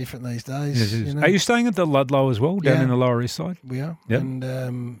Christmases are different these days. Yes, it is. you know. Are you staying at the Ludlow as well, down Yeah. in the Lower East Side? We are. Yep. And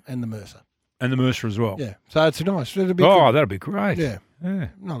the Mercer. And the Mercer as well? Yeah. So it's nice. It'll be Oh, good. that'll be great. Yeah. Yeah.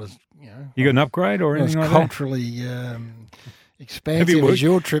 Not as you know. You got an upgrade or not as anything like culturally expansive Have you worked- as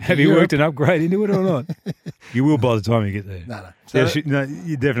your trip. Have to you Europe. worked an upgrade into it or not? You will by the time you get there. No. Yes, no,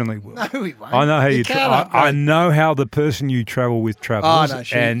 you definitely will. No, we won't. I know how you. can't I upgrade. know how the person you travel with Oh travels,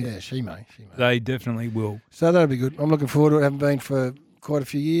 no, and she may. they definitely will. So that'll be good. I'm looking forward to it. I haven't been for quite a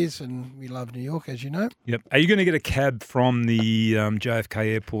few years, and we love New York, as you know. Yep. Are you going to get a cab from the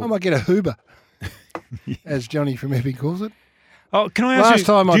JFK airport? I might get a Uber, as Johnny from Epping calls it. Oh, can I ask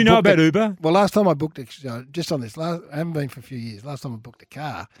you? Do you know about Uber? Well, last time I booked it, just on this, I haven't been for a few years. Last time I booked a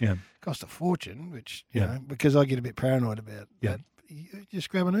car, Yeah. cost a fortune, which you Yeah. know, because I get a bit paranoid about Yeah. that. You just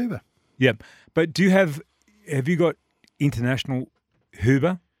grab an Uber. Yep. But have you got international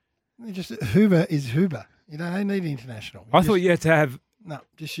Uber? Just Uber is Uber. You don't need international. I thought you had to have. No,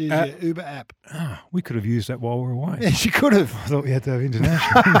 just use your Uber app. Ah, we could have used that while we were away. Yes, you could have. I thought we had to have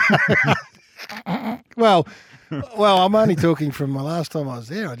international. Well, I'm only talking from my last time I was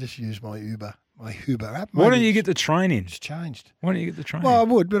there. I just used my Uber app. Why don't Maybe you get the train in? it's changed? Why don't you get the train Well, I in?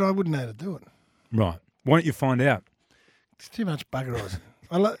 would, but I wouldn't know how to do it. Right. Why don't you find out? It's too much buggerising.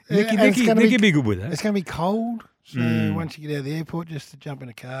 Nicky be good with that. It's going to be cold, so once you get out of the airport, just to jump in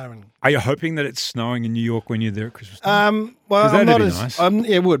a car and. Are you hoping that it's snowing in New York when you're there at Christmas time? Well, 'Cause I'm that'd not be as nice.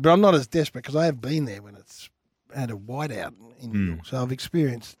 yeah, it would, but I'm not as desperate because I have been there when it's had a whiteout in New York, so I've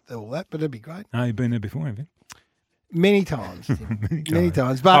experienced all that. But it'd be great. No, you've been there before, have you? Many times, Tim. Many many times.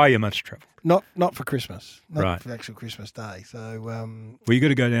 times, but Oh, you much travel. not for Christmas, not Right. for actual Christmas Day. So Well, you got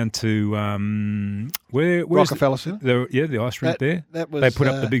to go down to where's Rockefeller Centre. the ice rink there. That was They put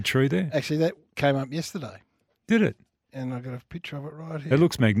up the big tree there. Actually, that came up yesterday, Did it? and I got a picture of it right here. It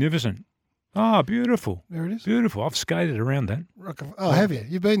looks magnificent. Oh, beautiful. There it is. Beautiful. I've skated around that. Oh, have you?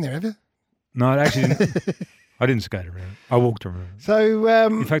 You've been there, have you? No, it actually didn't. I didn't skate around. I walked around. So,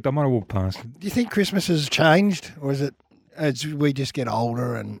 In fact, I might have walked past it. do you think Christmas has changed, or is it as we just get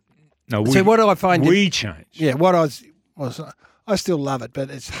older and? No, See, what do I find? we changed. Yeah, what I still love it,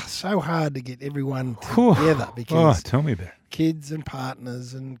 but it's so hard to get everyone Whew. together Oh, because tell me about it. kids and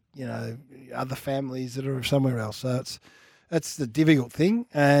partners and other families that are somewhere else. So that's the difficult thing,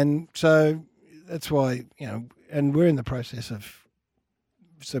 and so that's why and we're in the process of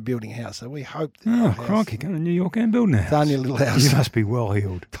building a house. So we hope that Oh, our house, crikey, going to New York and building a it's house. only a little house. You must be well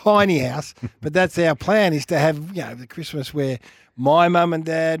heeled. Tiny house, but that's our plan is to have the Christmas where my mum and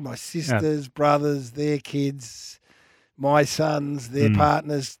dad, my sisters, brothers, their kids, my sons, their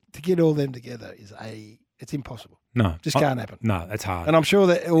partners, to get all them together it's impossible. No. Just can't happen. No, that's hard. And I'm sure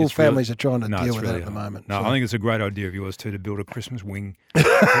that all It's families are trying to No, deal it's with really that at the hard. moment. No, so. I think it's a great idea of yours too to build a Christmas wing.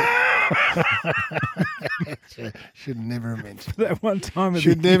 Should never have mentioned. That one time. of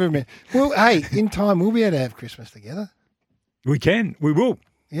Should the- never have mentioned. Well, hey, in time we'll be able to have Christmas together. We can. We will.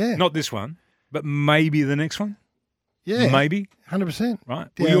 Yeah. Not this one, but maybe the next one. Yeah. Maybe. 100%. Right.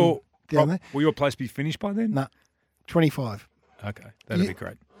 Down there. Will your place be finished by then? No. 25. Okay. That'd be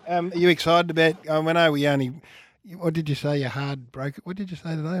great. Are you excited about? I know we only. What did you say? Your hard broke. What did you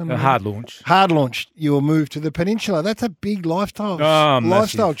say today? On A hard launch. Hard launch. Your move to the peninsula. That's a big lifestyle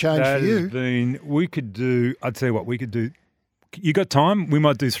Massive. change That for you. has been, we could do, I'd tell you what, we could do. You got time? We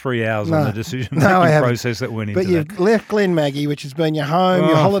might do 3 hours on the decision making I haven't. process that went But into you've that. left Glen Maggie, which has been your home,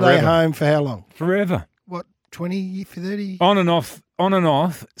 your holiday forever. home for how long? Forever. What, 20, 30? On and off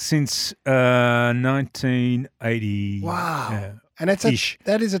since 1980. Wow. Yeah. And that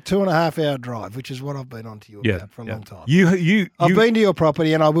is a 2.5 hour drive, which is what I've been on to you about for a long time. I've been to your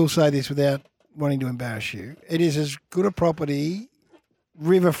property, and I will say this without wanting to embarrass you. It is as good a property,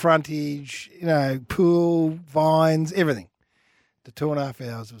 river frontage, pool, vines, everything. The 2.5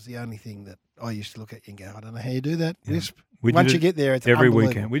 hours was the only thing that I used to look at you and go, I don't know how you do that, Wisp. Once you get there, it's every unbelievable.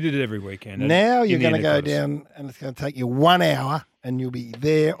 weekend. We did it every weekend. Now you're going to Indiana go got us. down, and it's going to take you 1 hour, and you'll be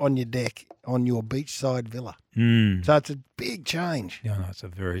there on your deck on your beachside villa. Mm. So it's a big change. Yeah, no, it's a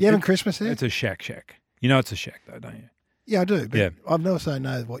very. You having Christmas there? It's a shack. You know it's a shack though, don't you? Yeah, I do. But Yeah. I've never say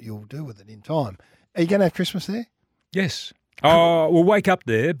no what you'll do with it in time. Are you going to have Christmas there? Yes. Oh, we'll wake up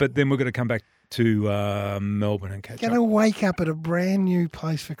there, but then we're going to come back to Melbourne and catch Going up. to wake up at a brand new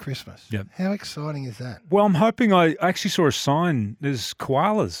place for Christmas. Yep. How exciting is that? Well, I'm hoping I actually saw a sign. There's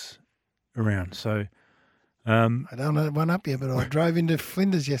koalas around, so. I don't know one up yet, but I drove into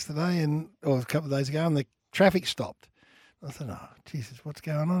Flinders yesterday or a couple of days ago, and the traffic stopped. I thought, oh, Jesus, what's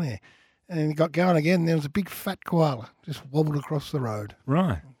going on here? And then it got going again, and there was a big fat koala just wobbled across the road.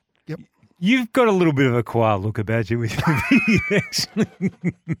 Right. Yep. You've got a little bit of a koala look about you with your beard, actually.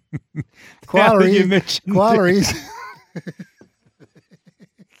 Koala You is. mentioned Koala it. is.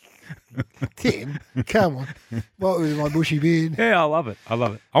 Tim, come on. What with my bushy beard? Yeah, I love it. I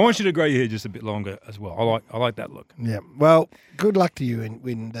love it. I want you to grow your hair just a bit longer as well. I like that look. Yeah. Well, good luck to you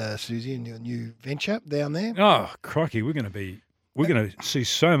and Susie in your new venture down there. Oh, crikey, we're going to see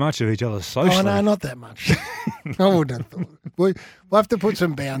so much of each other socially. Oh, no, not that much. I wouldn't have thought. We'll have to put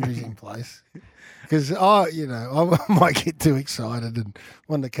some boundaries in place. Because, I might get too excited and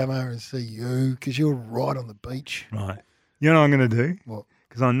want to come over and see you because you're right on the beach. Right. You know what I'm going to do? What?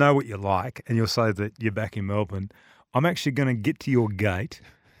 Because I know what you like, and you'll say that you're back in Melbourne. I'm actually going to get to your gate.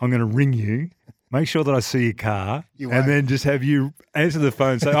 I'm going to ring you, make sure that I see your car, and then just have you answer the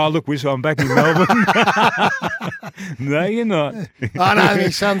phone and say, "Oh, look, Whistle, I'm back in Melbourne." No, you're not. Oh, no, my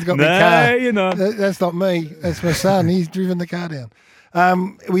son's got my car. No, you're not. That's not me. That's my son. He's driven the car down.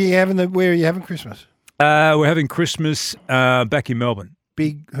 Where are you having Christmas? We're having Christmas back in Melbourne.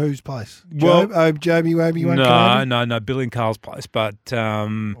 Big whose place? Well, Joby Woby won't come over? No, Bill and Carl's place. But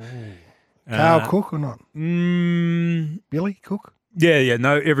Carl Cook or not? Billy Cook? Yeah.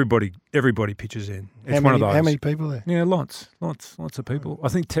 No, everybody pitches in. It's one of those. How many people there? Yeah, lots of people. I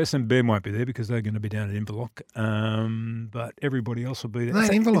think Tess and Ben won't be there because they're going to be down at Inverloch. But everybody else will be there. They're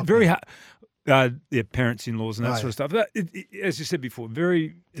at Inverloch. Very hard. Their parents-in-laws and that sort of stuff. But as you said before,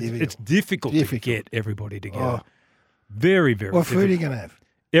 it's difficult to get everybody together. Oh. Very, very What difficult. food are you going to have?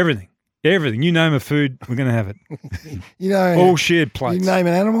 Everything. You name a food, we're going to have it. All shared plates. You name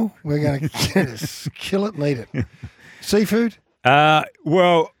an animal, we're going to kill it and eat it. Seafood?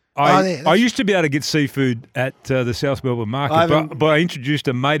 Well, there, I used to be able to get seafood at the South Melbourne market, but I introduced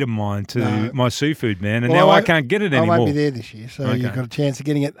a mate of mine to my seafood man, and now I can't get it anymore. I won't be there this year, so you've got a chance of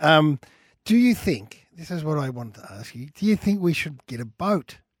getting it. Do you think, this is what I wanted to ask you, do you think we should get a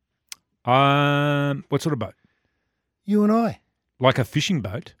boat? What sort of boat? You and I. Like a fishing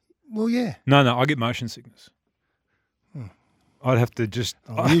boat? Well, yeah. No, I get motion sickness. I'd have to just...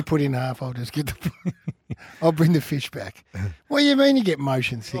 you put in half, I'll just get the... I'll bring the fish back. What do you mean you get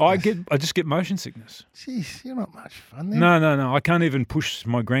motion sickness? I just get motion sickness. Jeez, you're not much fun then. No. I can't even push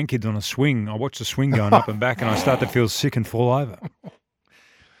my grandkids on a swing. I watch the swing going up and back and I start to feel sick and fall over.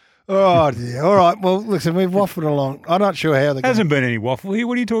 Oh, dear. All right. Well, listen, we've waffled along. I'm not sure how they're Hasn't been any waffle here.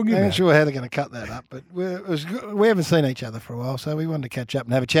 What are you talking about? I'm not sure how they're going to cut that up, but we haven't seen each other for a while, so we wanted to catch up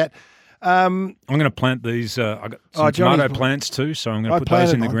and have a chat. I'm going to plant these. I got some tomato plants too, so I'm going to put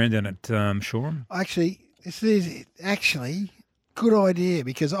those in the ground down at Shoreham. Actually, this is good idea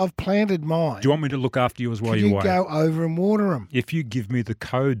because I've planted mine. Do you want me to look after you while you're away? Go over and water them. If you give me the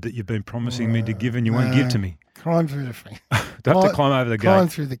code that you've been promising me to give and you won't give to me. Climb through the thing. Do I have to climb over the gate? Climb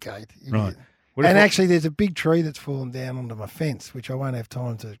through the gate. Right. And actually, there's a big tree that's fallen down onto my fence, which I won't have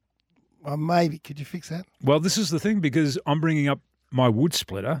time to. Well, maybe. Could you fix that? Well, this is the thing because I'm bringing up my wood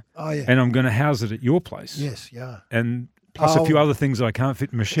splitter. Oh, yeah. And I'm going to house it at your place. Yes, yeah. And plus a few other things I can't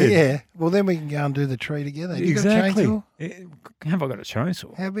fit in my shed. Yeah. Well, then we can go and do the tree together. Have Exactly. You got a chainsaw? Have I got a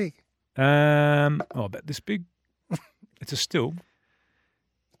chainsaw? How big? About this big. It's a still.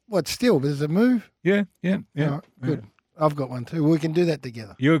 What, still? Does it move? Yeah. All right, good. I've got one too. We can do that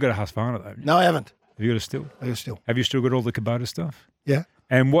together. You've got a Husqvarna though. No, I haven't. Have you got a still? I got a still. Have you still got all the Kubota stuff? Yeah.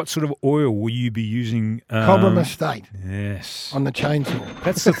 And what sort of oil will you be using? Cobram Estate. Yes. On the chainsaw.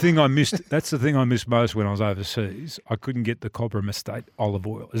 That's the thing I missed. That's the thing I missed most when I was overseas. I couldn't get the Cobram Estate olive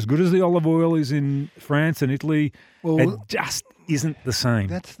oil. As good as the olive oil is in France and Italy, it just isn't the same.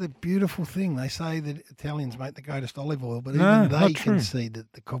 That's the beautiful thing. They say that Italians make the greatest olive oil, but No, even they not true. concede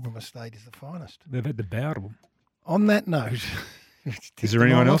that the Cobram Estate is the finest. They've had the bout of them. On that note, is there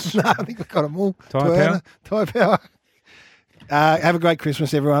anyone else? No, I think we've got them all. Tyre Power. Have a great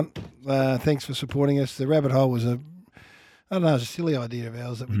Christmas, everyone. Thanks for supporting us. The Rabbit Hole was a silly idea of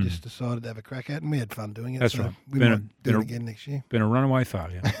ours that we just decided to have a crack at, and we had fun doing it. That's right. We might do it again next year. Been a runaway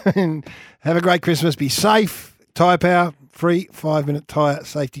failure. Have a great Christmas. Be safe. Tyre Power, free 5-minute tyre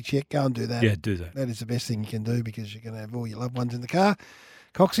safety check. Go and do that. Yeah, do that. That is the best thing you can do because you're going to have all your loved ones in the car.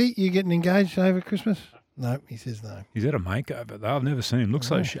 Coxie, you getting engaged over Christmas? No, he says no. He's had a makeover, though. I've never seen him look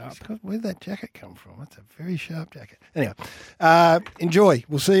so sharp. Where'd that jacket come from? That's a very sharp jacket. Anyway, enjoy.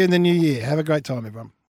 We'll see you in the new year. Have a great time, everyone.